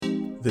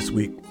this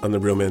week on the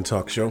Real Men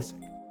Talk Show?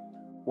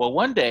 Well,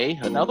 one day,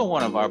 another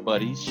one of our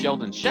buddies,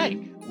 Sheldon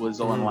Shank, was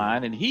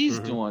online, and he's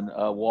doing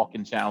a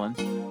walking challenge.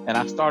 And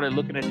I started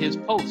looking at his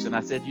posts, and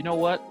I said, you know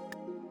what?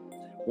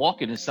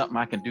 Walking is something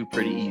I can do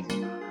pretty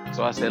easy.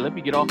 So I said, let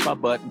me get off my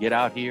butt and get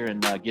out here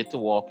and get to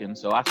walking.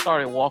 So I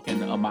started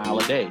walking a mile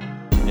a day,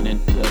 and then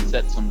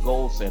set some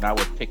goals, and I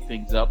would pick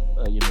things up,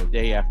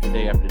 day after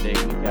day after day,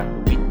 week after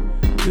week.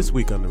 This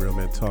week on the Real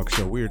Men Talk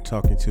Show, we are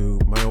talking to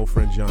my old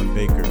friend John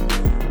Baker.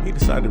 He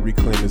decided to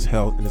reclaim his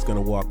health and is going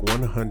to walk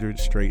 100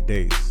 straight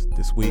days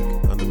this week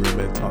on the Real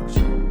Men Talk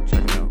Show.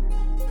 Check it out.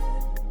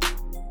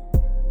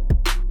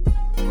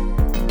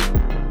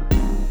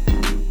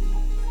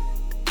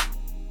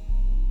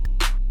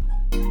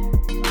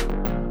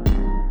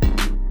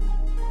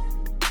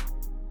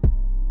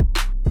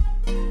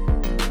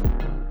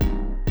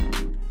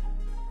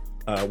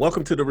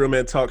 Welcome to the Real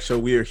Men Talk Show.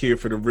 We are here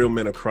for the real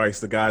men of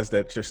Christ, the guys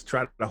that just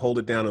try to hold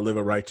it down and live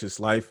a righteous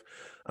life.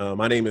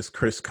 My name is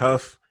Chris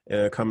Cuff,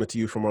 coming to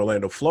you from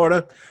Orlando,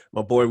 Florida.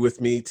 My boy with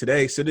me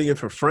today, sitting in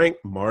for Frank,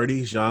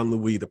 Marty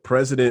Jean-Louis. The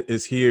president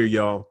is here,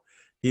 y'all.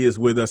 He is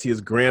with us. He has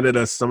granted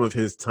us some of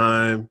his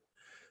time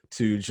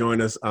to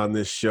join us on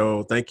this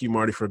show. Thank you,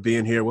 Marty, for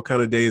being here. What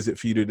kind of day is it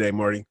for you today,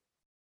 Marty?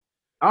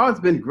 Oh, it's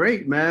been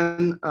great,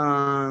 man.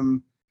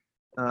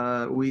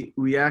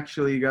 We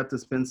actually got to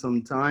spend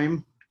some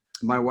time,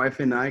 my wife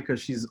and I, because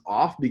she's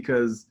off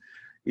because,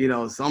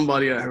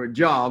 somebody at her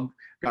job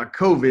got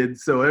COVID,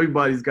 so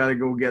everybody's got to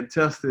go get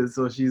tested.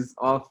 So she's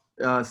off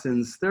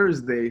since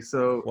Thursday.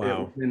 So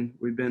wow.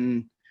 We've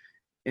been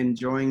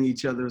enjoying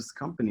each other's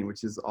company,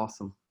 which is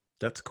awesome.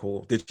 That's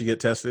cool. Did you get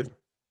tested?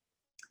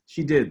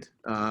 She did.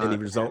 Any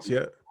results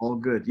yet? All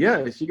good.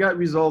 Yeah, she got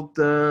result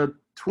 20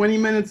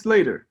 minutes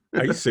later.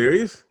 Are you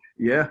serious?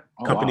 Yeah.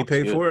 Company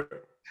paid for it?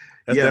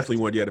 That's yes. Definitely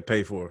one you had to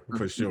pay for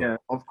sure. Yeah,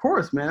 of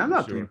course, man. I'm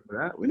not paying for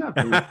that. We're not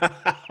paying.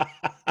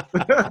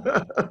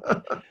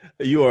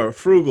 You are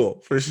frugal,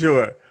 for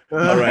sure.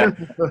 All right.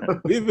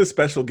 We have a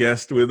special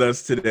guest with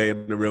us today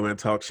in the Real Men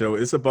Talk Show.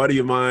 It's a buddy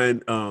of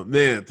mine.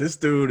 Man, this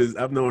dude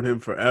I've known him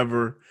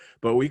forever,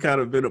 but we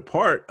kind of been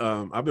apart.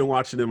 I've been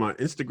watching him on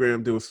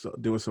Instagram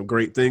doing some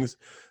great things.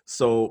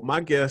 So my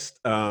guest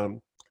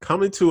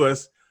coming to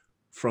us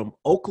from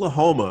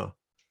Oklahoma,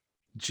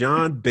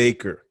 John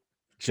Baker.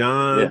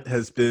 John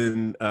has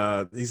been,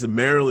 he's a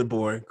Maryland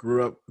boy,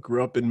 grew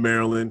up in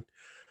Maryland.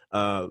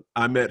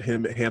 I met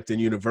him at Hampton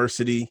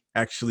University,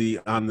 actually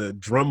on the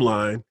drum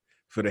line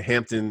for the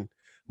Hampton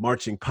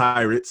Marching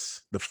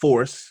Pirates, the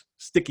Force,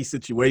 Sticky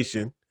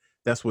Situation.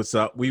 That's what's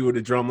up. We were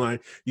the drum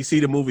line. You see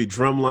the movie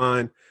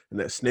Drumline and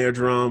that snare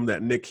drum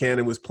that Nick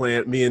Cannon was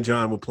playing. Me and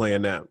John were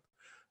playing that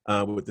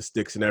with the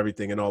sticks and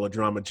everything and all the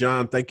drama.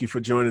 John, thank you for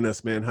joining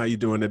us, man. How you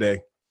doing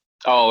today?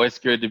 Oh, it's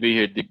good to be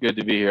here. Good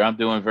to be here. I'm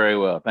doing very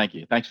well. Thank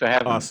you. Thanks for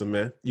having me. Awesome,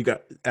 man.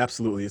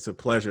 Absolutely. It's a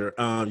pleasure.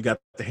 You got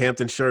the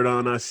Hampton shirt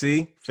on, I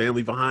see.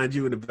 Family behind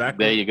you in the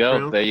background. There you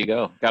go. There you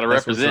go. Got to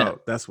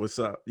represent. That's what's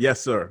up. Yes,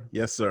 sir.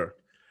 Yes, sir.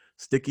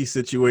 Sticky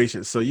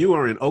Situation. So you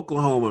are in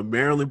Oklahoma,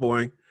 Maryland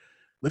boy,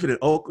 living in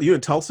you in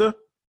Tulsa?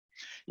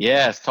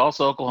 Yes,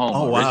 Tulsa, Oklahoma.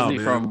 Oh, wow,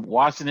 originally from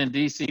Washington,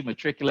 D.C.,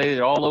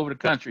 matriculated all over the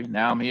country.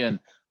 Now I'm here in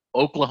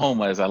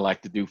Oklahoma, as I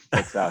like to do for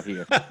folks out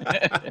here.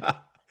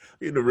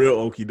 You're the real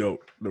okie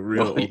doke. The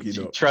real okie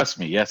doke. Trust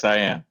me. Yes, I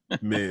am.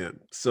 Man.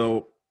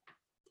 So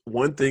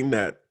one thing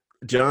that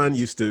John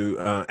used to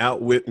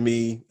outwit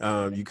me.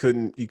 You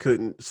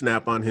couldn't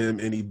snap on him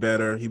any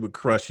better. He would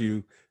crush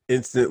you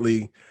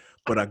instantly.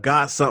 But I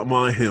got something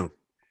on him.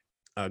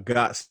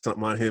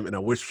 And I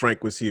wish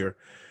Frank was here.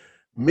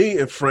 Me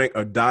and Frank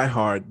are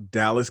diehard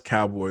Dallas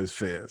Cowboys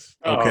fans.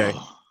 Okay.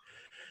 Oh.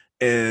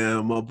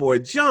 And my boy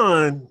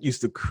John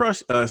used to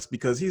crush us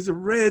because he's a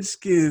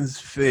Redskins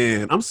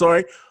fan. I'm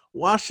sorry,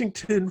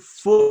 Washington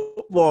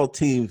football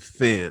team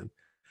fan.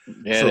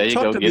 Yeah, so there you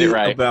go. Get it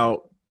right.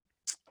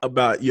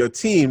 About your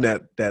team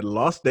that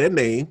lost their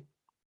name,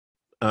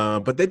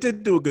 but they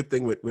did do a good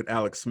thing with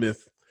Alex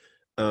Smith,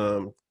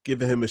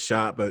 giving him a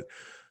shot. But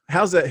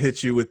how's that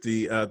hit you with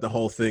the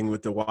whole thing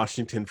with the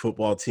Washington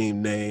football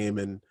team name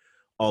and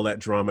all that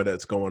drama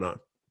that's going on?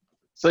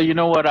 So you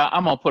know what?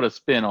 I'm gonna put a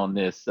spin on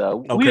this.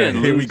 We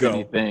didn't lose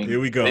anything.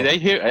 Here we go.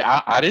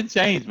 I didn't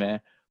change,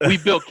 man. We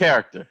built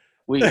character.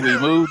 We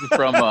moved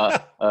from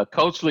a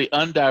culturally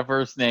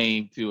undiverse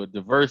name to a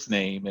diverse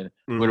name, and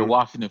we're the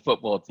Washington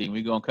football team.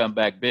 We're gonna come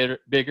back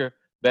bigger,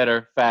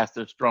 better,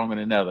 faster, stronger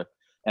than ever.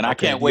 And I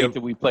can't wait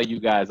till we play you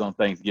guys on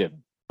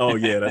Thanksgiving. Oh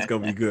yeah, that's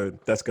gonna be good.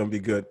 That's gonna be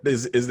good.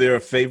 Is there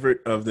a favorite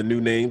of the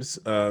new names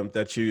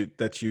that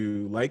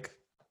you like?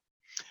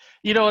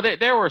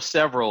 There were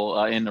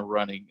several in the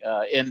running,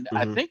 and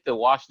I think the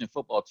Washington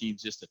football team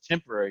is just a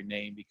temporary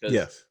name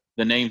because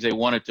the names they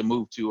wanted to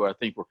move to, I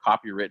think, were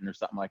copywritten or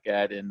something like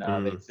that, and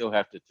they still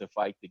have to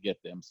fight to get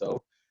them.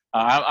 So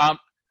I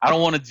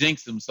don't want to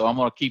jinx them, so I'm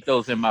going to keep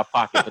those in my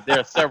pocket. But there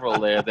are several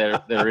there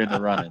that are in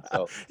the running.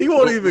 So you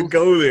won't even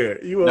go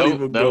there. You won't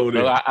even go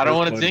there. No, I don't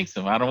want to jinx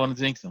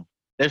them.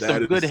 There's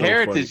some good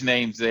heritage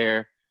names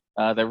there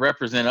that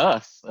represent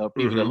us,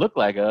 people that look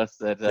like us.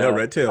 That Yeah,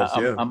 Red Tails.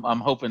 Yeah. I'm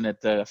hoping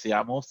that. See,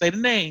 I won't say the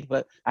name,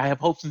 but I have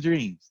hopes and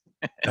dreams.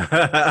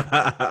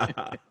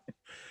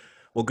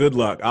 Well, good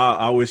luck.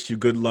 I wish you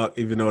good luck,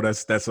 even though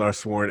that's our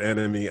sworn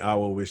enemy. I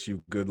will wish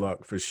you good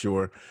luck for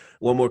sure.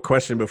 One more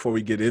question before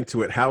we get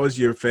into it. How has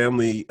your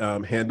family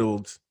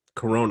handled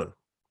Corona?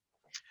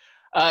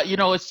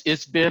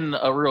 It's been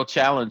a real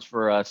challenge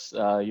for us.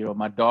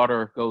 My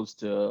daughter goes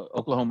to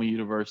Oklahoma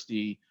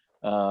University,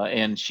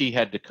 and she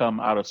had to come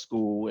out of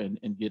school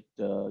and get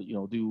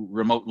do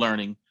remote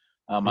learning.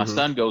 My Hmm.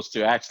 son goes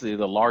to actually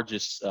the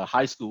largest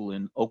high school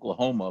in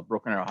Oklahoma,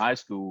 Broken Arrow High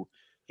School.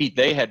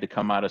 They had to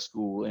come out of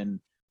school, and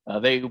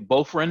they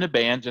both were in the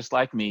band just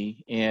like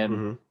me. And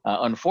Hmm.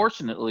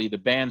 unfortunately, the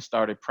band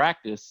started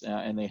practice,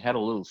 and they had a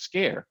little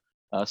scare.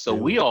 So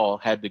we Ew. all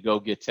had to go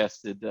get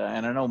tested.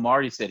 And I know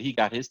Marty said he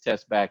got his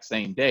test back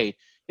same day.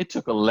 It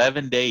took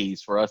 11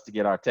 days for us to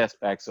get our test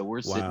back. So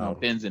we're sitting on Wow.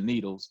 pins and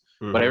needles.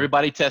 But Hmm.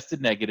 everybody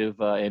tested negative,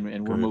 and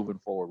we're Good. moving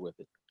forward with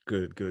it.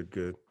 Good. Good.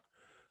 Good.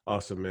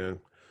 Awesome, man.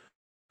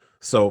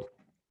 So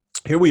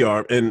here we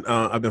are, and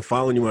I've been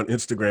following you on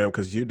Instagram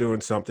because you're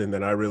doing something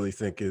that I really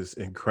think is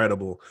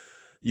incredible.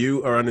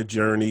 You are on a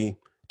journey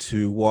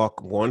to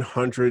walk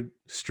 100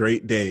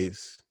 straight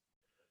days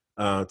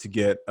to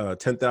get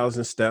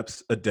 10,000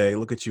 steps a day.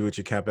 Look at you with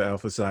your Kappa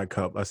Alpha Psi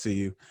cup. I see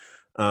you.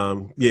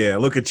 Yeah,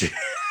 look at you.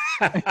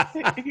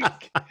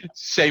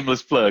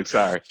 Shameless plug,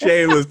 sorry.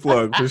 Shameless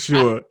plug for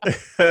sure.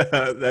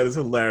 That is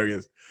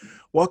hilarious.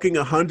 Walking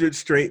 100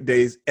 straight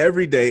days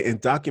every day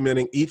and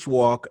documenting each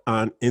walk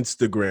on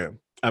Instagram.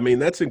 I mean,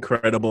 that's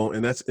incredible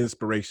and that's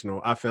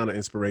inspirational. I found it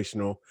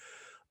inspirational.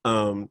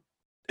 Um,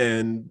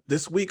 and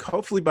this week,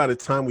 hopefully by the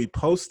time we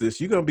post this,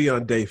 you're going to be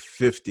on day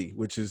 50,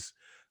 which is,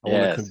 I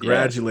want to Yes, yes.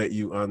 congratulate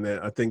you on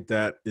that. I think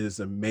that is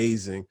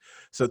amazing.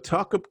 So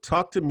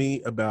talk to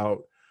me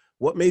about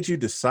what made you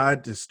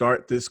decide to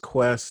start this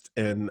quest.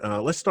 And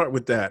let's start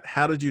with that.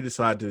 How did you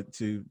decide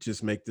to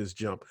just make this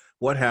jump?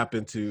 What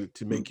happened to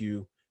make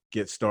you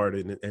get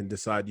started and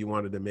decide you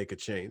wanted to make a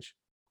change?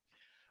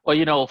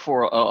 Well,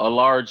 for a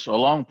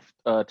long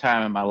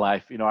time in my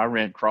life, I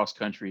ran cross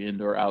country,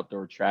 indoor,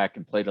 outdoor track,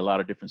 and played a lot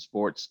of different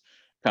sports.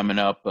 Coming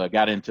up,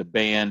 got into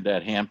band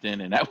at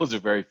Hampton, and that was a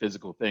very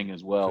physical thing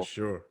as For well.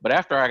 sure. But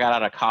after I got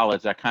out of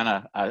college,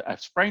 I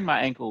sprained my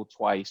ankle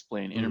twice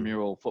playing Mm,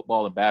 intramural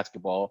football and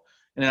basketball,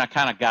 and then I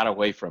kind of got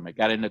away from it.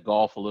 Got into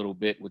golf a little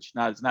bit, which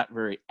not is not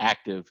very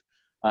active,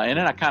 and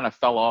then I mhm, kind of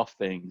fell off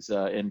things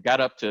and got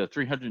up to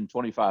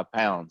 325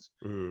 pounds.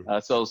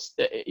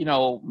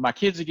 mm, My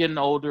kids are getting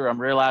older.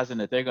 I'm realizing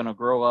that they're going to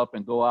grow up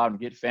and go out and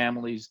get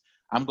families.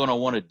 I'm going to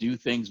want to do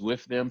things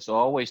with them. So I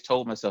always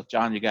told myself,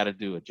 John, you got to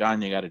do it.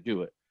 John, you got to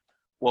do it.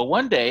 Well,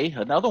 one day,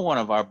 another one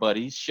of our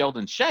buddies,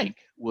 Sheldon Shank,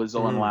 was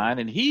mm, online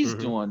and he's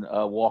mhm, doing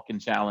a walking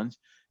challenge.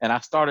 And I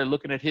started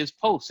looking at his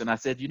posts and I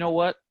said, you know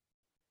what?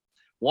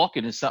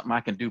 Walking is something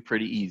I can do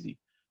pretty easy.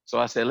 So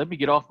I said, let me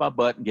get off my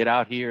butt and get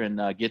out here and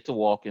get to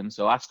walking.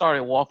 So I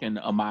started walking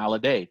a mile a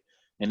day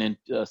and then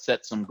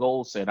set some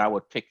goals saying I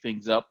would pick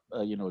things up,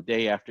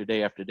 day after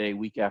day after day,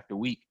 week after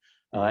week.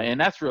 mhm. And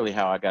that's really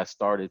how I got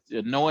started,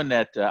 knowing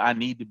that I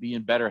need to be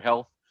in better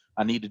health.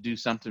 I need to do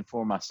something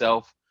for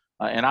myself.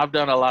 And I've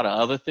done a lot of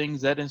other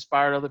things that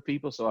inspired other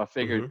people. So I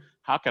figured, Mhm.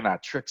 how can I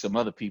trick some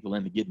other people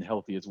into getting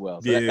healthy as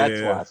well? So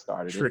that's why Yeah, I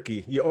started it.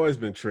 tricky. You always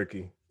been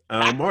tricky.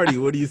 Marty,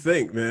 what do you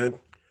think, man?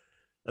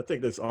 I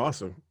think that's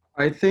awesome.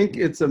 I think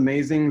it's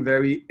amazing,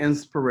 very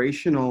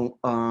inspirational.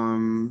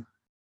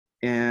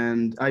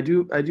 And I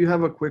do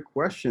have a quick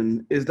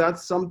question. Is that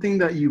something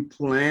that you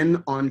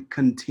plan on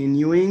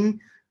continuing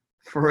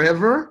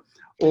forever?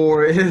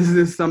 Or is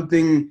this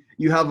something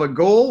you have a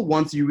goal,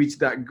 once you reach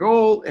that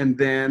goal, and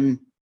then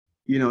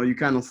you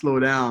kind of slow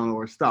down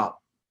or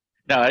stop?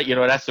 No,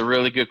 that's a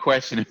really good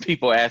question, and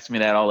people ask me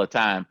that all the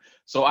time.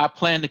 So I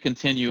plan to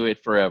continue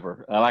it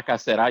forever. Like I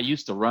said, I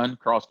used to run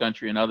cross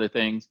country and other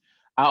things.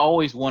 I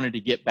always wanted to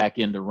get back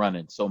into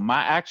running. So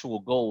my actual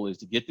goal is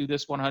to get through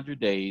this 100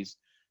 days,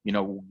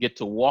 get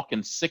to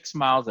walking 6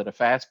 miles at a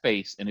fast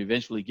pace and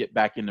eventually get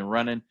back into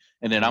running.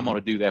 And then I'm going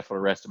Mhm. to do that for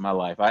the rest of my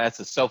life. That's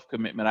a self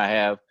commitment I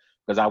have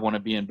because I want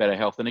to be in better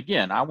health. And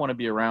again, I want to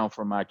be around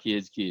for my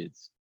kids.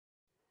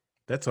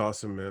 That's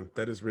awesome, man.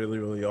 That is really,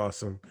 really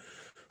awesome.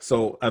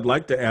 So I'd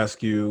like to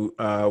ask you,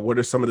 what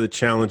are some of the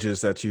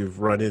challenges that you've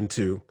run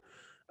into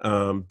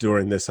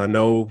during this? I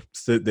know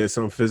there's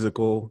some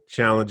physical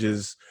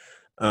challenges,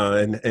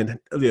 and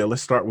yeah,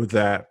 let's start with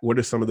that. What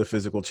are some of the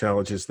physical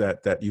challenges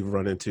that you've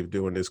run into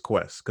doing this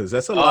quest? Because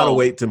that's a lot of Oh,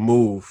 weight to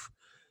move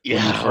when you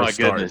yeah. Oh, my first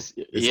start. goodness.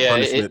 It's Yeah.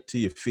 punishment to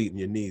your feet and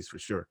your knees for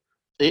sure.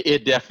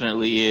 It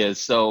definitely is.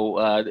 So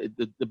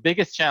the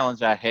biggest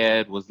challenge I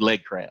had was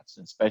leg cramps,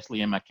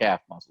 especially in my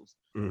calf muscles.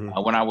 Hmm.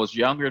 When I was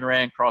younger and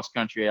ran cross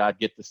country, I'd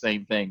get the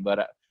same thing,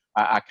 but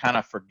I kind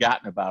of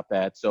forgotten about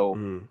that. So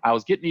Mm, I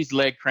was getting these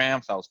leg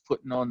cramps. I was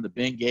putting on the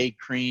Bengay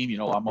cream,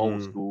 I'm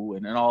old mm, school,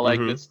 and all that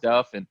good hmm.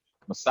 stuff, and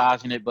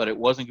massaging it, but it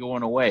wasn't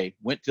going away.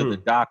 Went to the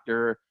Hmm.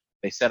 doctor.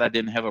 They said I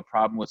didn't have a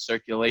problem with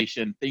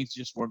circulation. Things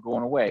just weren't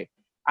going away.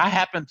 I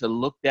happened to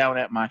look down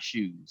at my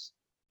shoes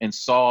and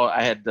saw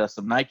I had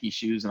some Nike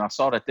shoes, and I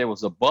saw that there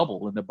was a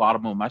bubble in the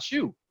bottom of my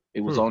shoe.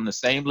 It was on the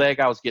same leg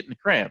I was getting the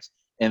cramps.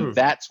 And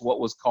that's what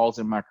was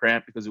causing my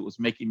cramp, because it was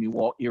making me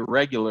walk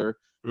irregular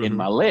in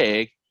my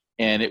leg.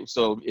 And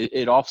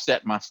it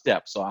offset my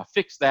steps. So I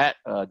fixed that,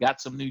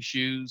 got some new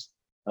shoes,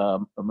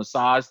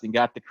 massaged and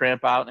got the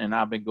cramp out. And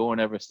I've been going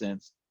ever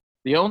since.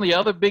 The only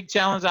other big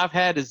challenge I've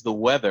had is the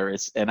weather.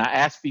 And I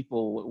ask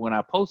people when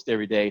I post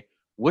every day,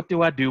 what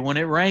do I do when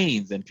it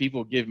rains? And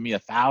people give me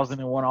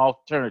 1,001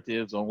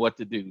 alternatives on what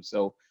to do.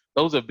 So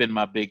those have been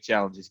my big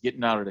challenges,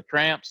 getting out of the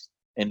cramps,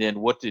 and then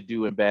what to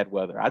do in bad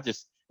weather.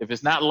 If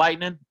it's not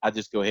lightning, I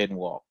just go ahead and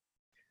walk.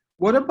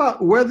 What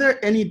about, were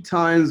there any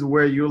times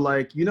where you're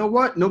like, you know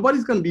what,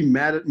 nobody's going to be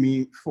mad at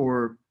me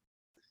for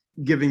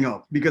giving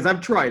up? Because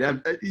I've tried,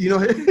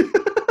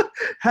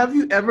 have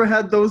you ever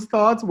had those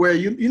thoughts where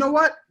you know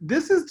what,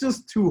 this is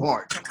just too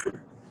hard?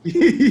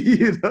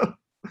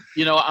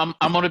 I'm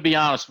going to be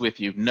honest with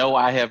you. No,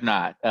 I have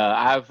not.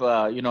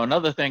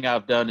 Another thing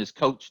I've done is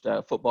coached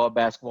football,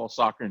 basketball,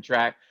 soccer, and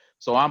track.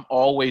 So I'm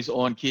always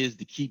on kids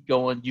to keep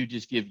going. You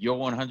just give your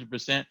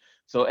 100%.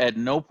 So at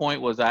no point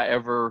was I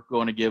ever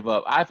going to give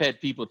up. I've had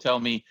people tell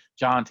me,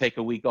 John, take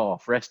a week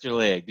off, rest your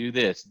leg, do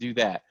this, do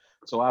that.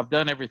 So I've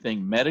done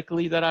everything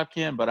medically that I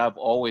can, but I've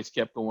always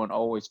kept going,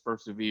 always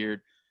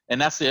persevered.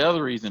 And that's the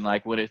other reason,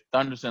 like when it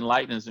thunders and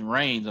lightnings and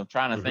rains, I'm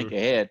trying to think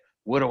ahead.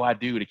 What do I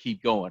do to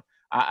keep going?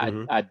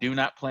 I do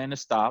not plan to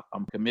stop.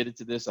 I'm committed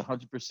to this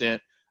 100%.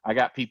 I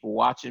got people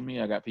watching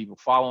me. I got people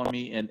following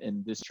me,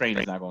 and this train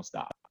is not going to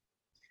stop.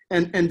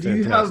 And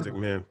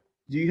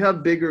do you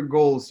have bigger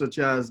goals, such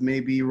as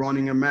maybe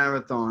running a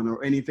marathon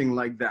or anything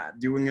like that,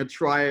 doing a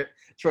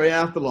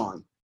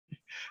triathlon?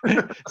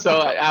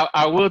 So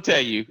I will tell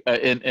you,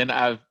 and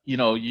I've,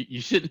 you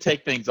shouldn't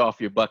take things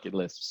off your bucket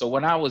list. So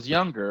when I was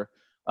younger,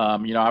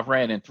 I've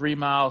ran in 3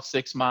 mile,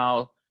 6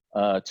 mile,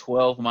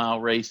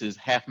 12-mile races,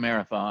 half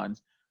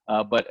marathons.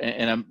 But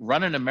I'm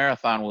running a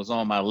marathon was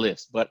on my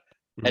list. But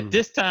at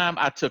this time,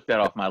 I took that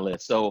off my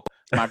list. So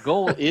my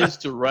goal is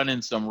to run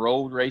in some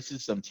road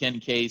races, some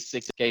 10Ks,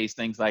 6Ks,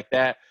 things like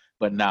that.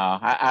 But no,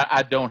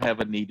 I don't have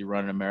a need to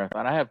run a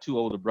marathon. I have 2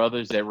 older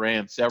brothers that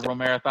ran several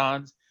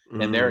marathons,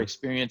 and their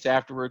experience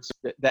afterwards,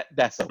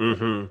 that's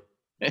okay.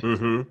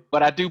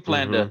 But I do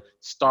plan to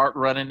start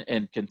running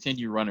and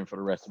continue running for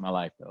the rest of my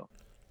life, though.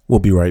 We'll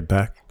be right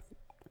back.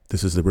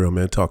 This is the Real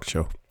Men Talk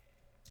Show.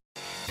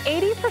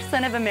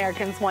 80% of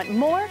Americans want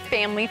more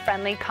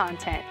family-friendly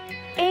content.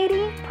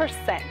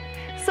 80%.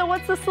 So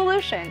what's the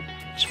solution?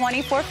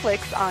 24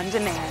 Flicks on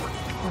Demand.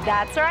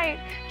 That's right.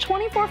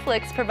 24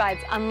 Flicks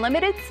provides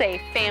unlimited, safe,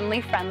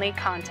 family-friendly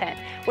content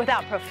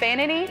without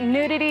profanity,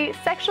 nudity,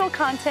 sexual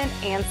content,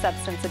 and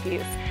substance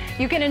abuse.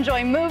 You can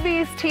enjoy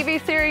movies,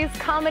 TV series,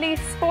 comedy,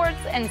 sports,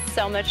 and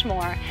so much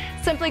more.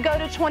 Simply go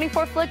to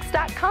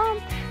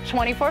 24flicks.com.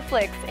 24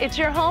 Flicks, it's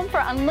your home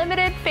for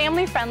unlimited,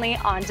 family-friendly,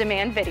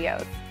 on-demand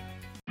videos.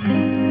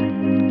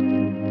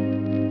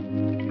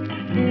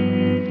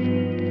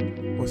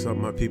 What's up,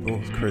 my people?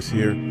 It's Chris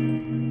here.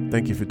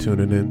 Thank you for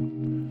tuning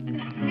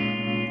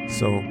in.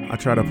 So I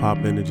try to pop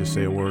in and just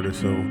say a word or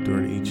so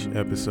during each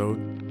episode.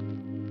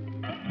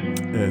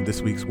 And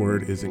this week's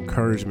word is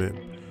encouragement.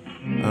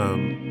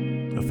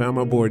 I found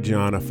my boy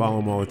John. I follow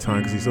him all the time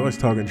because he's always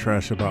talking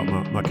trash about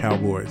my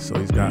Cowboys. So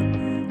he's got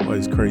all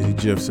these crazy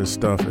GIFs and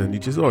stuff. And he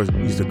just always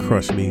used to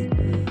crush me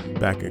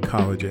back in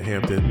college at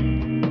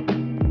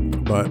Hampton.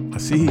 But I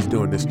see he's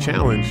doing this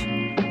challenge,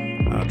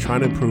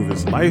 trying to improve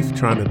his life,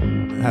 trying to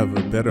have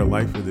a better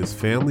life with his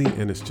family,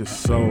 and it's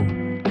just so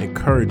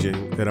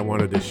encouraging that I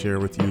wanted to share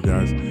with you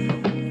guys.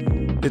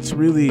 It's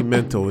really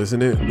mental,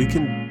 isn't it? We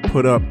can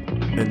put up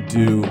and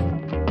do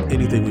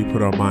anything we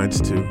put our minds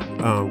to.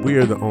 We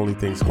are the only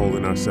things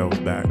holding ourselves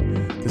back.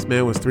 This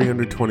man was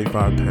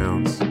 325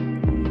 pounds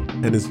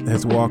and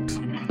has walked,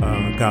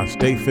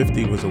 day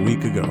 50 was a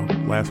week ago,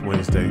 last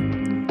Wednesday.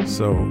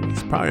 So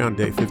he's probably on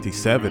day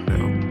 57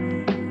 now.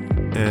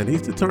 And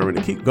he's determined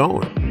to keep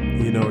going.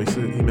 He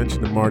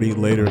mentioned to Marty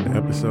later in the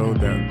episode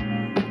that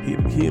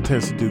he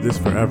intends to do this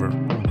forever,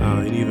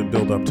 and even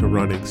build up to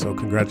running. So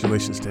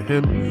congratulations to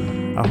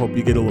him. I hope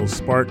you get a little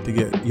spark to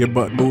get your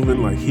butt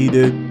moving like he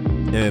did.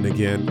 And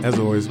again, as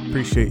always,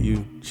 appreciate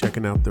you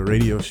checking out the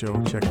radio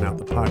show, checking out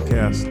the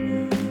podcast,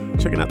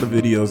 checking out the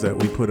videos that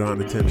we put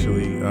on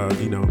intentionally,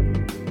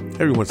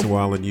 every once in a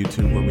while on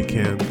YouTube when we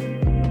can.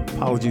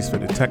 Apologies for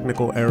the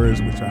technical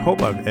errors, which I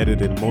hope I've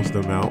edited most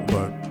of them out,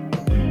 but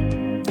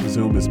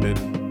Zoom has been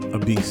a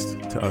beast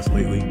to us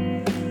lately.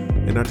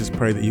 And I just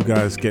pray that you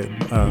guys get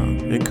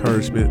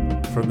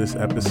encouragement from this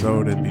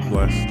episode and be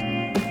blessed.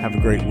 Have a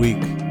great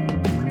week.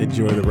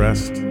 Enjoy the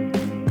rest.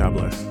 God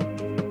bless.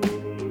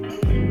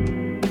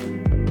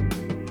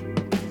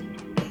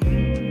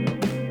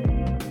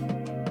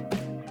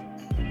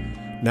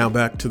 Now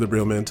back to the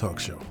Real Men Talk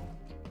Show.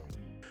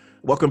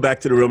 Welcome back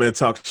to the Real Men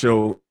Talk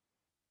Show.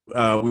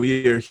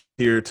 We are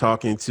here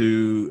talking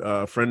to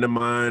a friend of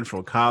mine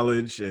from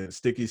college and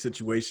sticky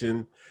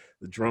situation,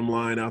 the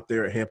drumline out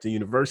there at Hampton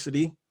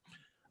University,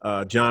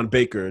 John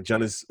Baker.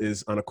 John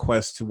is on a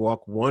quest to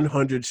walk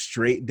 100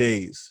 straight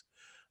days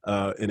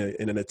in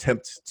an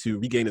attempt to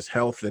regain his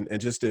health and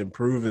just to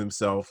improve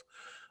himself.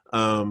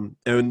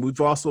 And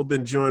we've also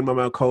been joined by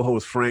my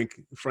co-host Frank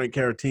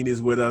Caratini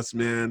is with us,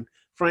 man.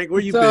 Frank,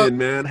 where you been,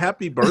 man?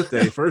 Happy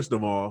birthday, first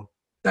of all.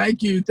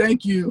 Thank you.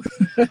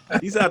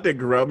 He's out there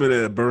grubbing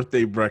at a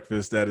birthday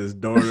breakfast that his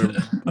daughter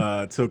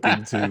took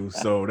him to.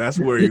 So that's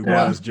where he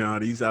was,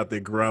 John. He's out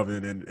there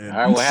grubbing and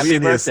right, well, we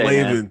in here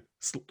slaving.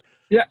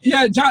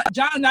 Yeah, John.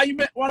 Now you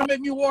want to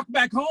make me walk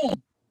back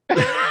home.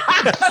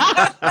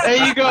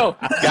 There you go.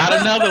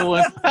 Got another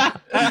one.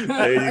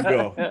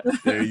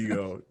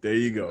 There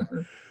you go.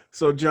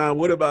 So, John,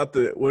 what about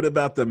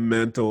the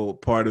mental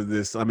part of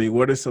this? I mean,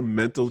 what are some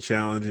mental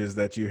challenges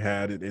that you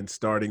had in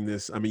starting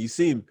this? I mean, you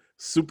seem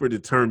super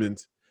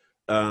determined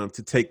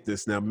to take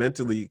this. Now,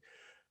 mentally,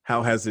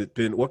 how has it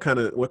been? What kind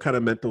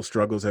of mental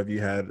struggles have you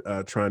had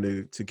trying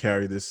to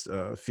carry this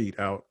feat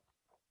out?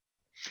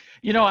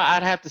 You know,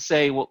 I'd have to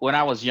say when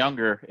I was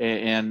younger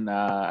and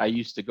I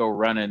used to go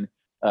running,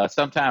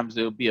 sometimes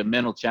it would be a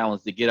mental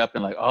challenge to get up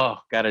and like, oh,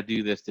 got to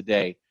do this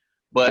today.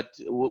 But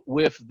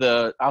with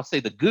I'll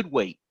say the good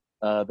weight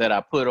that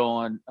I put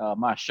on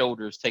my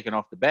shoulders, taking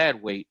off the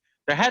bad weight,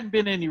 there hadn't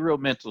been any real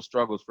mental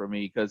struggles for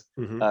me because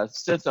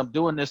since I'm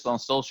doing this on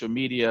social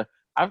media,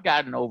 I've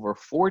gotten over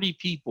 40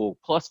 people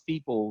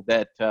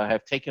that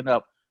have taken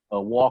up a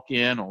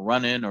walk-in or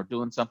run-in or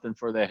doing something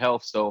for their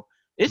health. So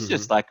it's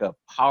just like a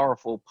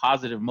powerful,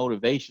 positive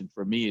motivation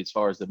for me as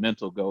far as the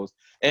mental goes.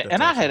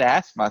 And I had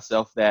asked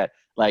myself that,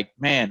 like,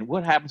 man,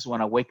 what happens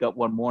when I wake up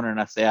one morning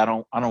and I say, I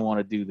don't want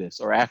to do this,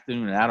 or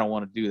afternoon and I don't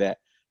want to do that.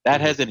 That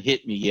hasn't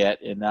hit me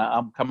yet, and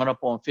I'm coming up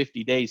on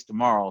 50 days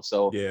tomorrow.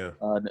 So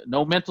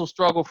no mental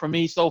struggle for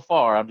me so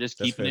far. I'm just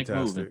keeping it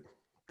moving.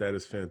 That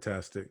is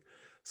fantastic.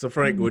 So,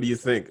 Frank, what do you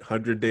think?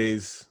 100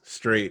 days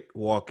straight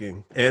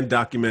walking and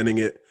documenting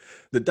it.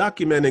 The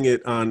documenting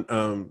it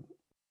on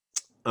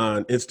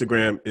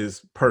Instagram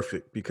is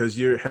perfect because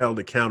you're held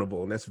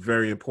accountable, and that's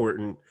very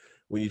important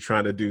when you're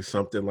trying to do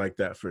something like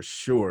that for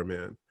sure,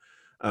 man.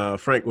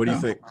 Frank, what do you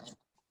think?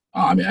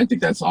 I mean, I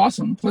think that's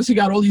awesome. Plus, you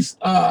got all these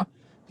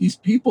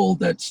people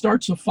that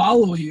start to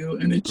follow you,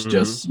 and it's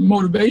just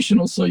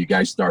motivational. So you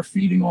guys start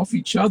feeding off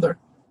each other,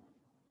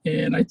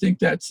 and I think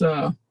that's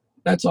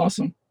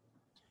awesome.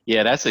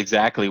 Yeah, that's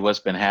exactly what's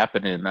been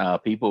happening.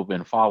 People have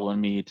been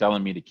following me,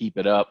 telling me to keep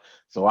it up.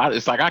 So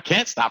it's like I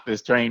can't stop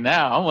this train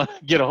now. I'm gonna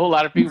get a whole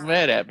lot of people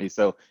mad at me.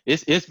 So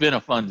it's been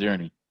a fun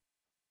journey.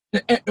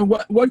 And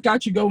what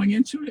got you going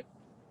into it?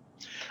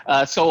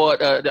 So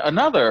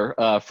another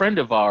friend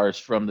of ours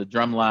from the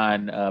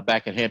drumline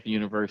back at Hampton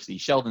University,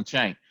 Sheldon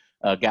Shank,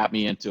 got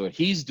me into it.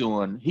 He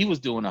was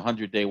doing a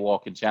 100-day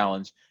walking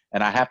challenge,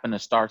 and I happened to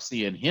start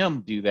seeing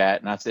him do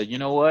that. And I said, you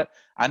know what?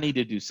 I need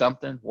to do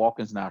something.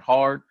 Walking's not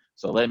hard.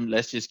 So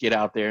let's just get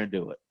out there and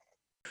do it.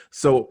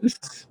 So,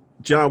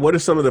 John, what are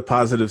some of the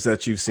positives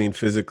that you've seen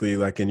physically,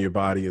 like in your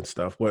body and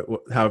stuff?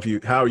 How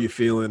are you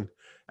feeling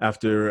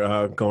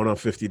after going on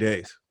 50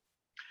 days?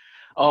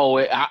 Oh,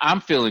 I'm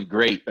feeling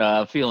great.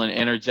 Feeling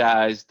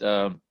energized.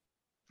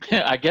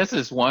 I guess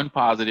it's one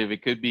positive.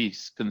 It could be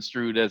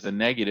construed as a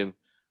negative.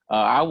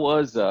 I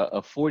was a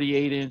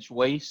 48-inch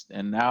waist,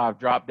 and now I've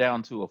dropped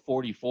down to a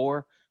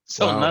 44.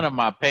 So none of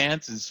my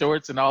pants and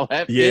shorts and all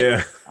that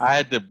fit. I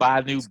had to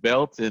buy new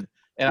belts, and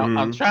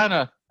I'm trying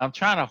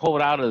to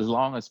hold out as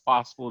long as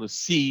possible to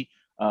see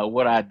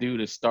what I do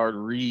to start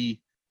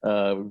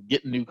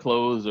getting new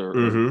clothes or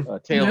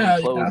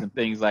tailoring clothes and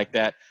things like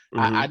that.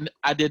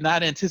 I did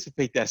not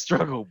anticipate that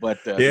struggle,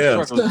 but the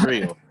struggle is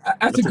real.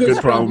 That's a good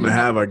problem to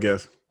have, I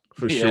guess,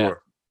 for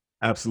sure.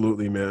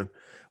 Absolutely, man.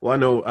 Well,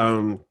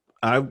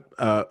 I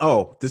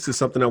know this is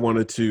something I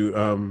wanted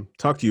to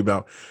talk to you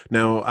about.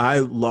 Now, I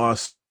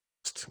lost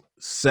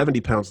 70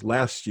 pounds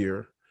last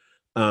year,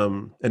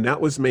 and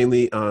that was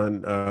mainly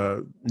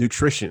on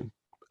nutrition.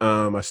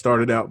 I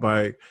started out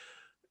by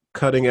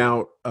cutting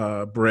out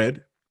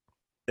bread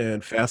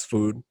and fast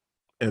food,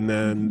 and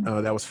then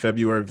that was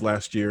February of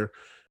last year.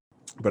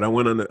 But I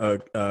went on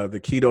the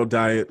keto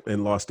diet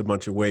and lost a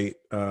bunch of weight.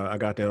 I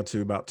got down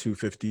to about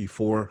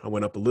 254. I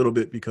went up a little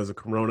bit because of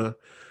Corona,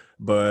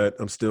 but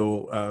I'm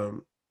still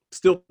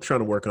trying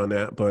to work on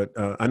that. But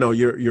I know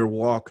your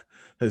walk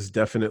has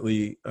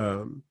definitely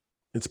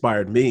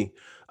inspired me.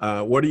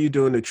 What are you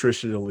doing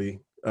nutritionally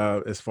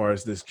as far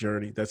as this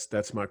journey?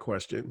 That's my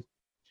question.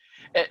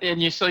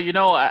 And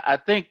I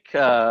think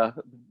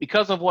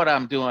because of what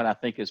I'm doing, I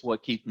think is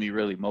what keeps me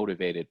really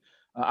motivated.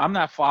 I'm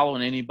not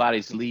following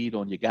anybody's lead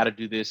on you got to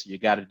do this, you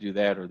got to do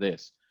that, or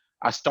this.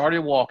 I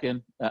started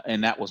walking,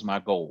 and that was my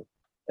goal.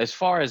 As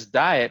far as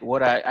diet,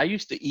 what I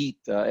used to eat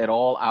at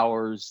all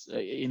hours,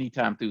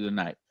 anytime through the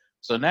night.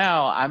 So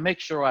now I make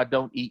sure I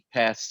don't eat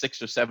past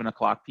 6 or 7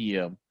 o'clock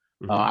p.m.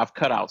 I've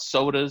cut out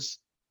sodas,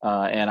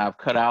 and I've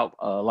cut out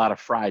a lot of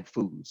fried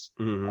foods.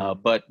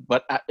 But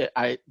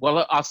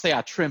I'll say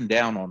I trimmed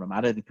down on them.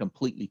 I didn't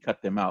completely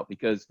cut them out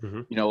because,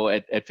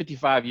 at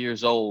 55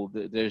 years old,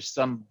 there's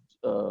some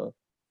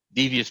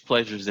devious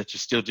pleasures that you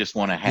still just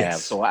want to have.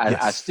 Yes. So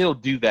I still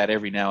do that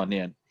every now and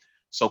then.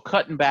 So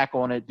cutting back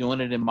on it, doing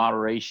it in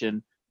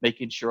moderation,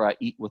 making sure I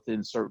eat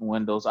within certain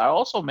windows. I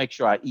also make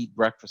sure I eat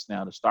breakfast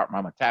now to start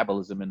my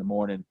metabolism in the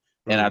morning.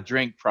 And I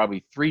drink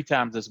probably 3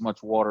 times as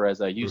much water as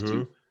I used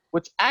to,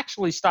 which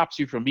actually stops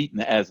you from eating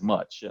as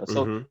much.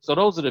 So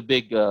those are the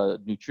big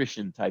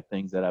nutrition type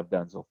things that I've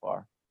done so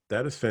far.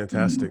 That is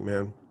fantastic,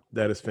 man.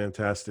 That is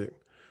fantastic.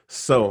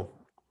 So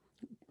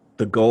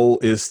the goal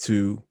is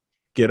to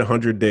get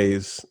 100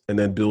 days and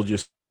then build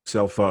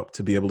yourself up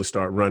to be able to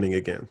start running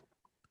again.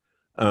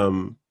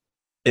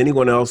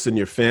 Anyone else in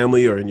your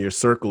family or in your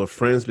circle of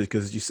friends,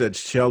 because you said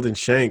Sheldon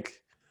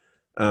Shank,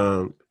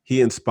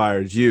 he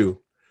inspired you.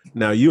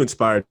 Now you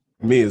inspired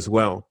me as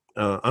well.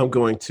 I'm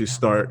going to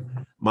start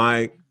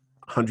my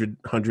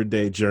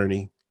 100-day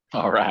journey.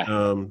 All right.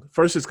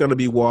 First, it's going to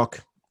be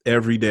walk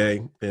every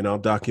day, and I'll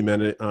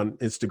document it on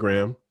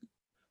Instagram,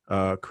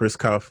 Chris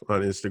Cuff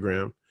on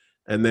Instagram.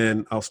 And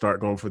then I'll start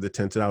going for the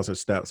 10,000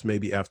 steps,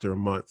 maybe after a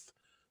month.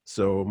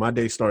 So my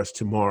day starts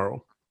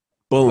tomorrow.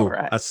 Boom.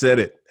 Right. I said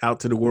it out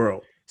to the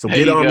world. So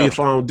get on me if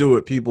I don't do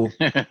it, people.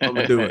 I'm going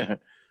to do it.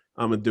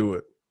 I'm going to do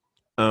it.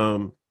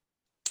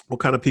 What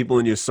kind of people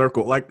in your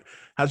circle? Like,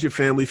 how's your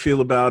family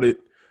feel about it?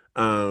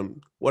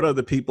 What are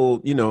the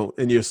people,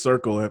 in your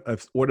circle?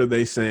 What are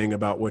they saying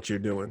about what you're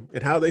doing?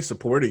 And how are they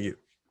supporting you?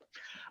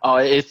 Oh,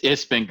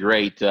 it's been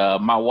great.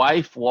 My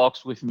wife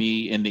walks with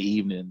me in the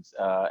evenings.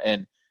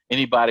 And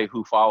anybody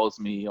who follows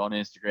me on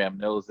Instagram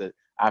knows that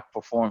I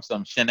perform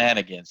some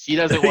shenanigans. She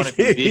doesn't want to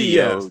be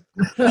videoed.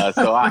 Yes.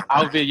 So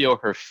I'll video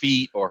her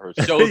feet or her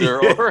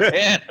shoulder or her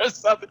hand or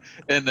something.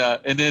 And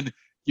then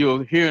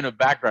you'll hear in the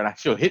background,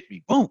 she'll hit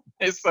me, boom.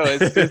 And so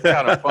it's just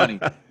kind of funny.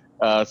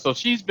 So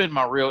she's been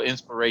my real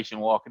inspiration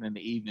walking in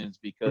the evenings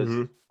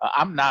because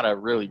I'm not a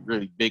really,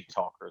 really big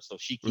talker. So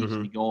she keeps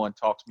me going,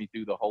 talks me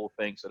through the whole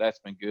thing. So that's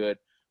been good.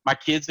 My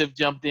kids have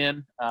jumped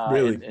in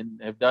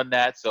and have done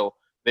that. So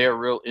they're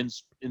real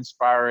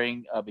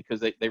inspiring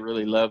because they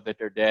really love that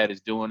their dad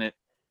is doing it.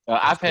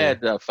 I've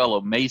had fellow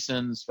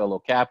Masons,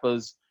 fellow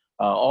Kappas,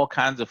 all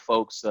kinds of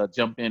folks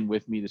jump in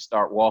with me to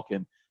start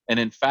walking. And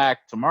in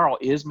fact, tomorrow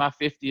is my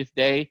 50th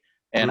day.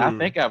 And I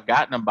think I've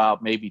gotten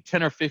about maybe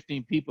 10 or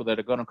 15 people that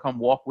are going to come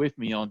walk with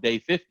me on day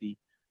 50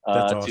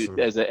 awesome.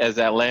 as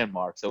that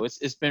landmark. So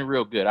it's been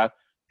real good.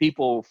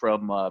 People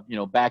from,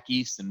 back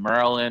east in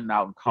Maryland,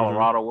 out in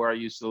Colorado where I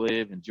used to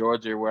live, in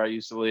Georgia where I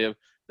used to live,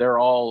 they're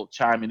all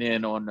chiming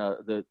in on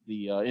the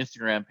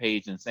Instagram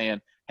page and saying,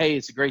 hey,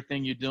 it's a great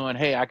thing you're doing.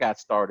 Hey, I got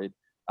started.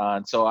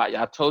 And so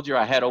I told you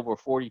I had over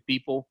 40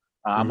 people.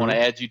 I'm going to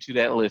add you to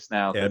that list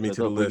now. Add me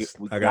to the list.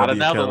 I got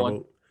another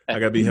one. I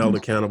got to be held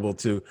accountable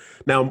too.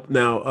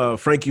 Now,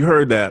 Frank, you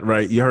heard that,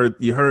 right?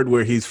 You heard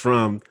where he's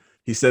from.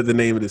 He said the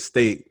name of the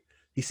state.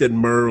 He said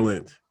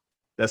Maryland.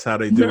 That's how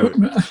they do it.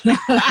 That's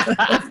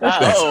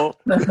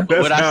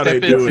how they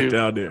do it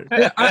down there.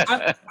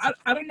 I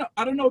don't know.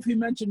 I don't know if he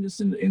mentioned this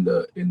in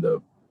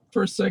the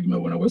first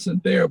segment when I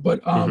wasn't there,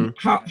 but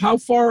how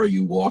far are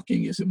you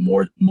walking? Is it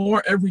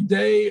more every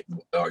day?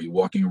 Are you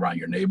walking around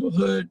your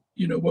neighborhood?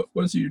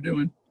 What is it you're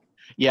doing?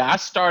 Yeah, I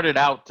started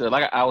out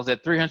I was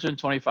at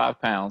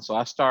 325 pounds, so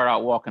I started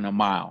out walking a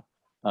mile.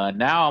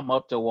 Now I'm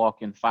up to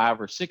walking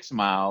 5 or 6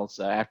 miles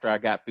after I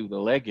got through the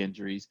leg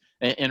injuries.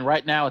 And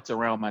right now it's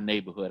around my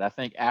neighborhood. I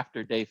think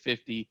after day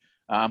 50,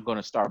 I'm going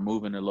to start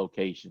moving to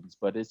locations.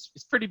 But it's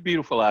pretty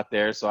beautiful out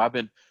there. So I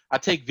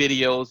take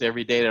videos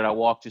every day that I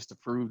walk just to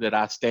prove that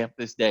I stamped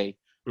this day.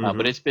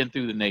 But it's been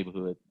through the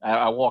neighborhood.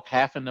 I walk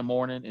half in the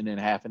morning and then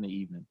half in the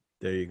evening.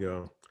 There you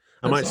go.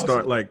 I might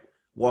start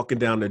walking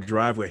down the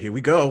driveway. Here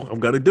we go.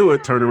 I'm going to do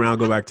it. Turn around,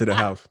 go back to the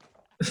house.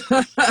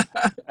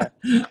 That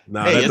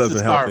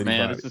doesn't help anybody.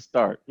 Man. It's a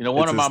start.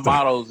 One of my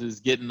mottos is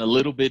getting a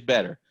little bit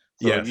better.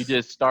 So if you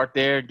just start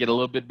there and get a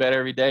little bit better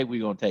every day, we're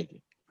going to take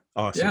it.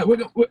 Awesome. Yeah,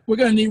 we're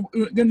gonna need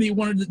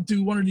to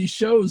do one of these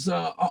shows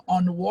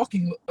on the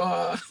walking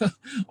on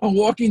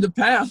walking the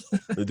path.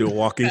 To do a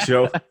walking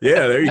show.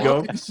 Yeah, there you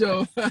go.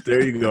 Show.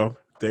 There you go.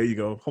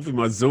 Hopefully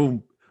my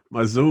Zoom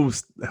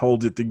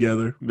holds it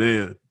together,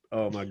 man.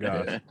 Oh my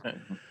gosh.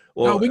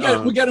 Well, we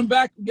get him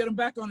back. Get him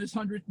back on his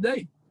 100th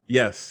day.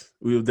 Yes,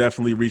 we will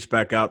definitely reach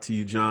back out to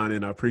you, John,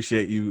 and I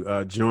appreciate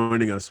you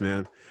joining us,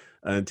 man,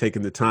 and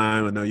taking the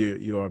time. I know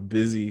you are a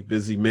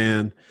busy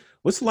man.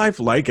 What's life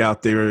like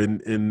out there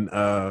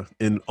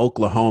in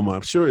Oklahoma?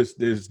 I'm sure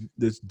there's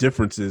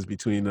differences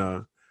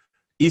between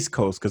East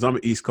Coast, because I'm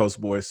an East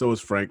Coast boy. So is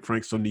Frank.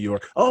 Frank's from New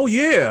York. Oh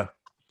yeah.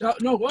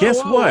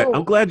 Guess what?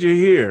 I'm glad you're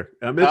here.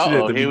 I mentioned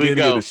it at the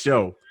beginning of the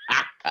show.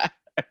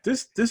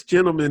 This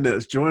gentleman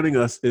that's joining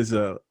us is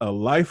a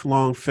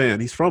lifelong fan.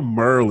 He's from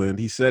Maryland.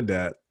 He said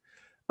that,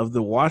 of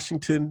the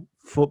Washington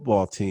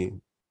football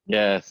team.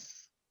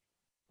 Yes,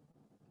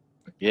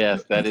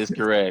 that is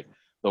correct.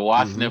 The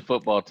Washington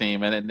football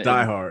team, and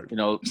die hard.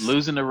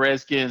 Losing the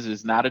Redskins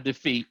is not a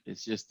defeat.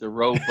 It's just a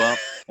road bump,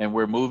 and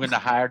we're moving to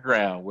higher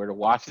ground. We're the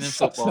Washington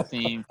football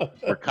team.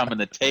 We're coming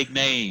to take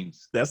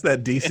names. That's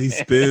that DC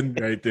spin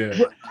right there.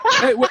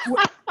 Hey, where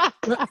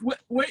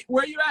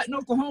are you at in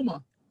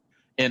Oklahoma?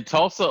 In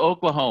Tulsa,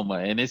 Oklahoma,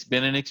 and it's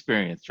been an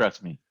experience.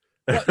 Trust me.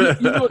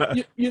 Well,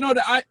 you know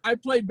that I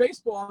played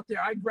baseball out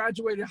there. I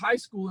graduated high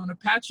school in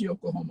Apache,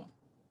 Oklahoma.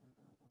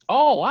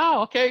 Oh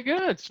wow, okay,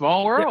 good.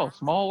 Small world,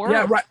 small world.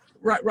 Yeah,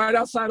 right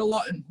outside of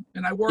Lawton,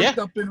 and I worked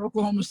up in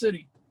Oklahoma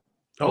City.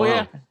 Oh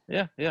wow.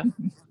 Yeah.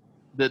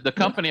 The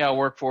company I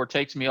work for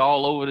takes me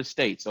all over the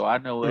state, so I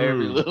know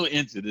every little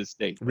inch of this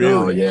state. Really?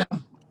 Oh yeah,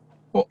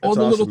 all the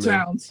awesome, little man.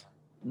 towns.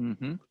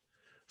 Mm-hmm.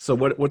 So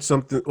what's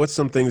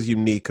some things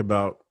unique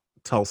about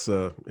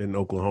Tulsa in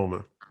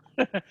Oklahoma?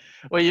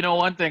 Well,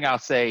 one thing I'll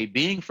say,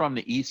 being from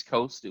the East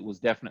Coast, it was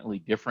definitely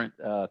different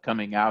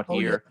coming out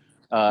here.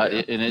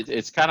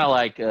 It's kind of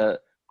like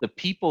the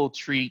people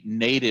treat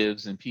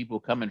natives and people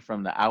coming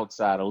from the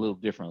outside a little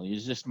differently.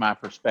 It's just my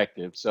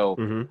perspective.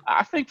 So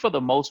I think for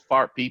the most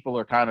part, people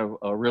are kind of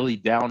really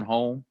down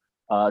home.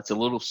 It's a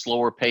little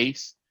slower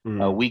pace.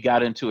 We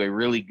got into a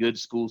really good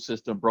school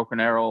system, Broken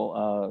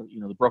Arrow.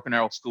 The Broken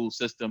Arrow school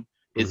system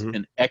has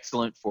been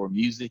excellent for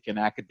music and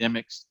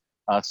academics.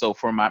 So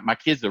for my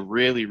kids are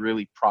really,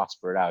 really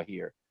prospered out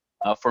here.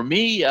 For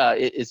me,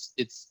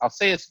 I'll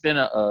say it's been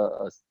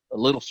a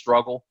little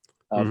struggle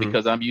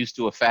because I'm used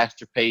to a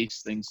faster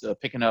pace, things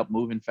picking up,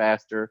 moving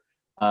faster.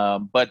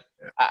 But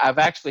I've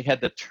actually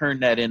had to turn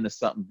that into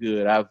something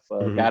good. I've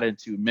got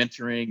into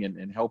mentoring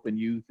and helping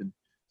youth and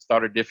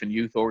started different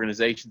youth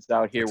organizations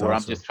out here. That's where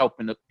awesome. I'm just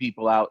helping the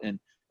people out and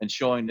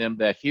showing them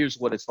that here's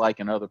what it's like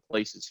in other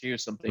places.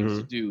 Here's some things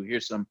to do.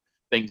 Here's some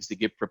things to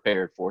get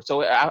prepared for.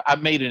 So I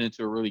made it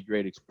into a really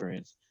great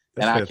experience.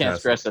 That's and fantastic. I can't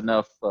stress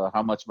enough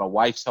how much my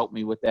wife's helped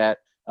me with that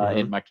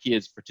and my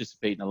kids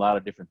participate in a lot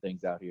of different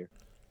things out here.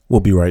 We'll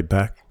be right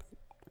back.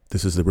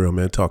 This is the Real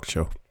Men Talk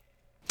Show.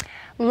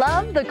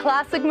 Love the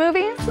classic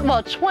movies?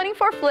 Well,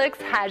 24 Flicks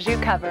has you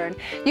covered.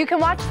 You can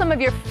watch some of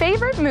your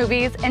favorite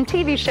movies and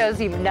TV shows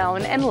you've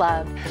known and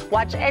loved.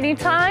 Watch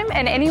anytime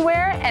and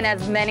anywhere and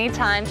as many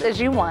times as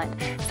you want.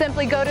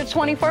 Simply go to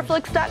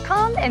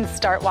 24flix.com and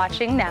start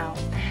watching now.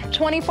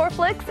 24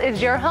 Flicks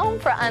is your home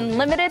for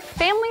unlimited,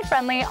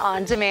 family-friendly,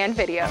 on-demand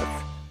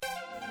videos.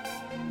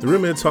 The Real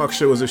Men Talk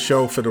Show is a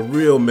show for the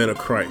real men of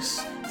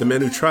Christ, the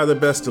men who try their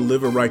best to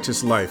live a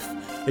righteous life.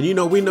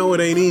 And we know it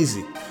ain't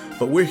easy,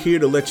 but we're here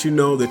to let you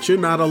know that you're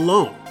not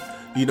alone.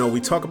 We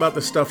talk about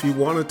the stuff you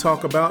want to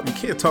talk about. You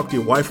can't talk to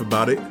your wife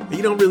about it, and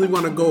you don't really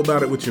want to go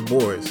about it with your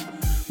boys.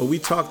 But we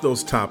talk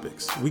those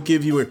topics. We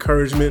give you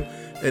encouragement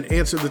and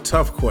answer the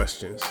tough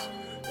questions.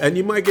 And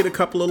you might get a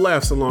couple of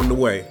laughs along the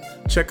way.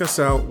 Check us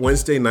out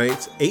Wednesday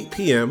nights, 8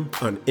 p.m.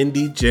 on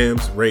Indie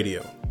Jams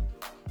Radio.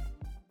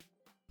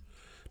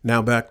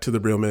 Now back to the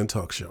Real Men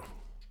Talk Show.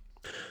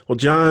 Well,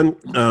 John,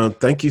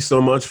 thank you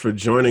so much for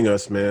joining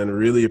us, man.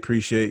 Really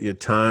appreciate your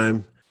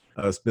time.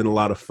 It's been a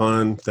lot of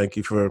fun. Thank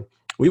you for...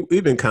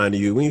 We've been kind to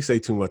you. We ain't say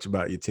too much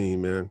about your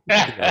team, man.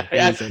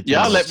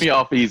 Y'all let me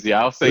off easy.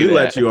 I'll say we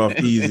let you off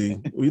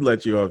easy. We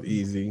let you off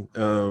easy.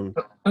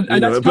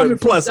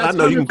 But plus, I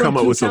know you can come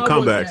up with some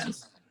comebacks.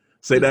 Fans.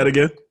 Say that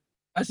again.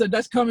 I said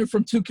that's coming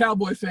from 2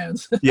 Cowboy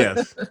fans.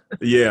 Yes.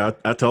 Yeah,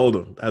 I told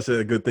him. I said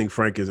a good thing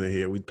Frank isn't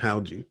here. We'd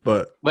pound you.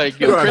 But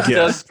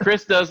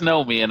Chris does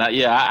know me, and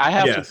I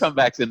have some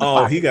comebacks in the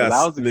pocket. He got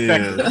I was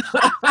man.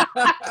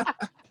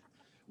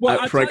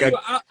 Well, Frank,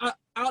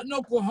 out in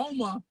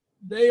Oklahoma,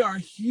 they are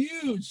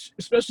huge,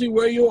 especially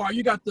where you are.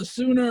 You got the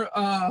Sooner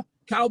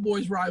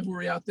Cowboys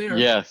rivalry out there.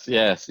 Yes.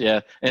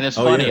 And it's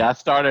funny. Yeah. I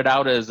started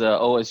out as a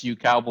OSU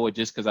Cowboy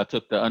just because I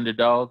took the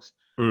underdogs.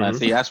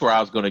 See, that's where I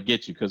was going to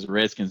get you because the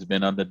Redskins have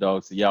been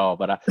underdogs to y'all,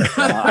 but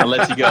I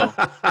let you go.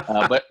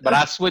 But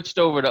I switched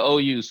over to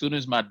OU. As soon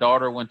as my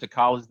daughter went to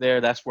college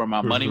there, that's where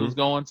my money was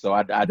going. So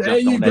I jumped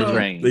on that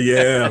train.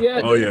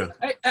 Yeah. Oh, yeah.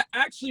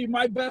 Actually,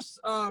 my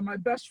best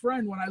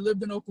friend when I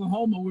lived in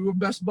Oklahoma, we were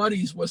best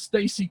buddies, was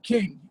Stacey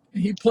King.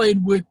 He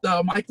played with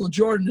Michael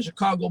Jordan, the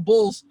Chicago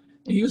Bulls,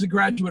 and he was a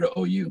graduate of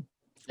OU.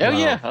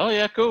 Oh,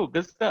 yeah. Cool.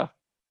 Good stuff.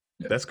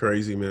 That's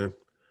crazy, man.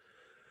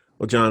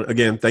 Well, John,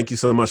 again, thank you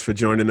so much for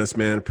joining us,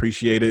 man.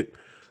 Appreciate it.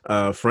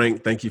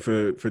 Frank, thank you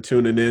for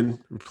tuning in.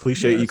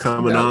 Appreciate you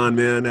coming on,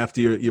 man,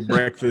 after your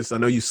breakfast. I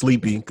know you're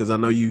sleepy because I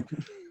know you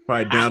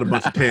probably down a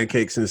bunch of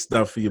pancakes and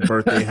stuff for your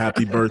birthday.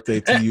 Happy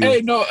birthday to you.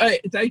 Hey,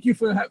 thank you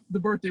for the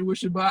birthday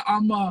wishes. But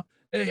I'm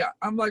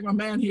like my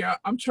man here.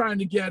 I'm trying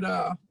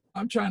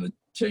to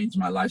change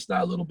my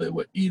lifestyle a little bit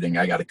with eating.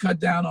 I got to cut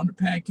down on the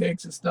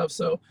pancakes and stuff.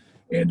 So,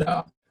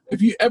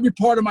 every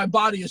part of my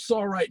body is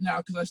sore right now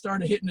because I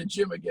started hitting the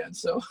gym again.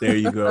 So there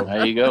you go.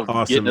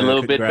 Awesome, getting a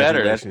little bit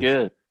better. That's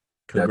good.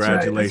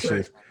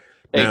 Congratulations.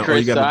 That's right.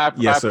 Hey, Chris,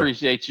 I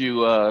appreciate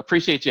you.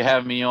 Appreciate you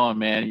having me on,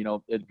 man.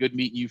 Good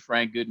meeting you,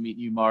 Frank. Good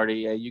meeting you,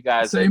 Marty. You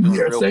guys are doing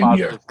a real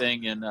positive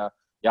thing, and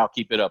y'all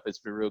keep it up. It's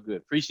been real good.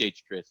 Appreciate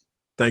you, Chris.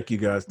 Thank you,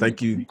 guys.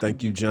 Thank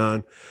you,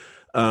 John.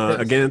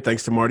 Again,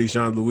 thanks to Marty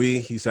Jean-Louis.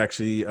 He's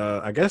actually,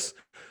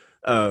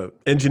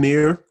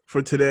 engineer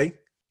for today.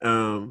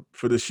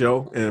 For the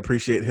show, and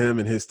appreciate him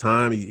and his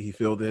time. He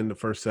filled in the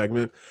first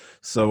segment.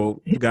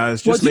 So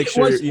guys, just make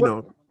sure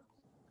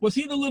Was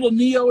he the little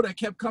Neo that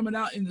kept coming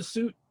out in the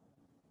suit?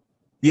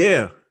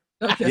 Yeah.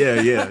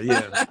 Okay.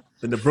 Yeah.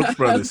 In the Brooks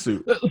Brothers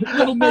suit.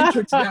 Little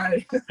Matrix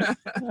guy.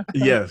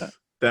 Yes.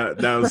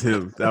 That was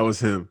him. That was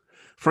him.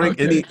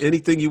 Frank, Okay.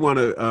 anything you want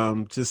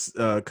to just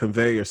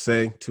convey or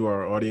say to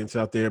our audience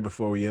out there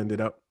before we end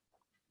it up?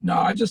 No,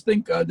 I just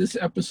think this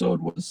episode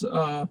was,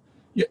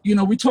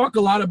 we talk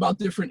a lot about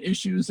different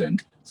issues,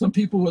 and some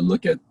people would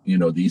look at,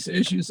 these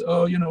issues,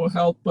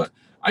 health. But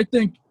I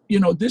think,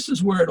 this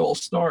is where it all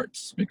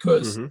starts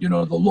because,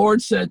 the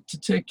Lord said to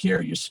take care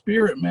of your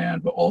spirit, man,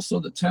 but also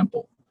the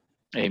temple.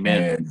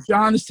 Amen. And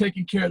John is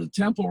taking care of the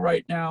temple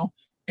right now.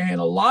 And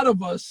a lot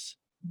of us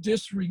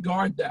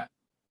disregard that.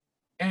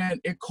 And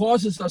it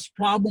causes us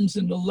problems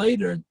in the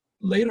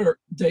later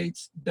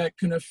dates that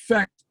can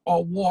affect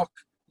our walk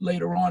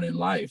later on in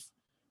life,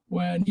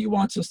 when he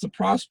wants us to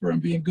prosper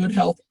and be in good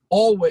health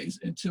always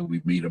until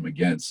we meet him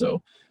again.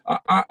 So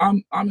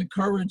I'm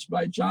encouraged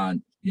by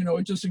John.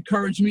 It just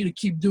encouraged me to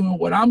keep doing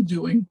what I'm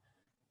doing.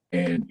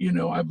 And,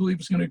 I believe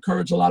it's going to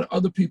encourage a lot of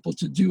other people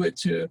to do it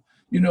too.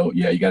 You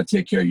got to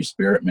take care of your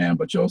spirit, man,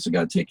 but you also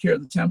got to take care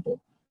of the temple.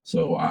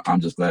 So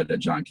I'm just glad that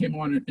John came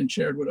on and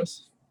shared with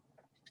us.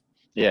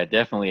 Yeah,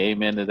 definitely.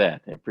 Amen to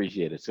that. I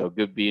appreciate it. So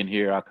good being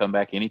here. I'll come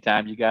back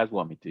anytime you guys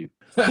want me to.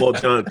 Well,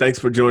 John, thanks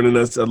for joining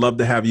us. I'd love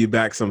to have you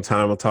back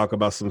sometime. We'll talk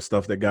about some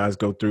stuff that guys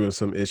go through and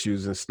some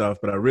issues and stuff.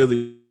 But I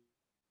really,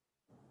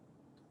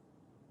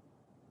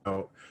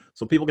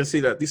 so people can see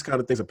that these kind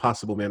of things are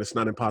possible, man. It's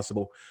not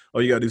impossible.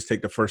 All you got to do is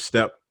take the first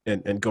step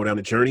and go down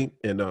the journey.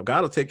 And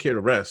God will take care of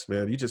the rest,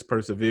 man. You just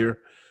persevere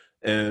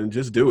and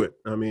just do it.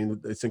 I mean,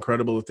 it's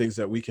incredible the things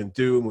that we can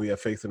do when we have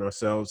faith in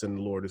ourselves and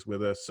the Lord is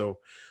with us. So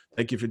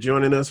thank you for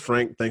joining us.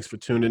 Frank, thanks for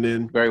tuning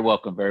in. Very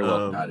welcome. Very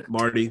welcome.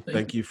 Marty,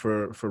 thank you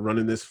for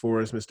running this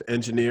for us, Mr.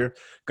 Engineer.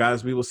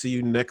 Guys, we will see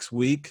you next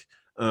week.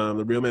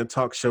 The Real Man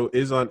Talk Show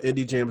is on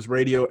Indie Jams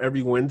Radio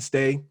every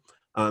Wednesday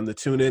on the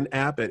TuneIn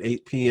app at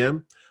 8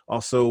 p.m.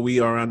 Also,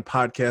 we are on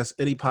podcast,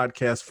 any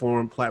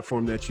podcast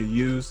platform that you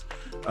use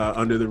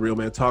under the Real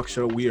Man Talk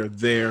Show. We are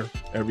there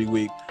every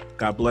week.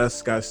 God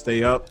bless. Guys,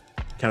 stay up.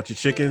 Count your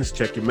chickens.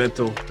 Check your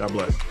mental. God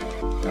bless.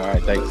 All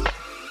right.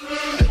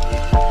 Thanks.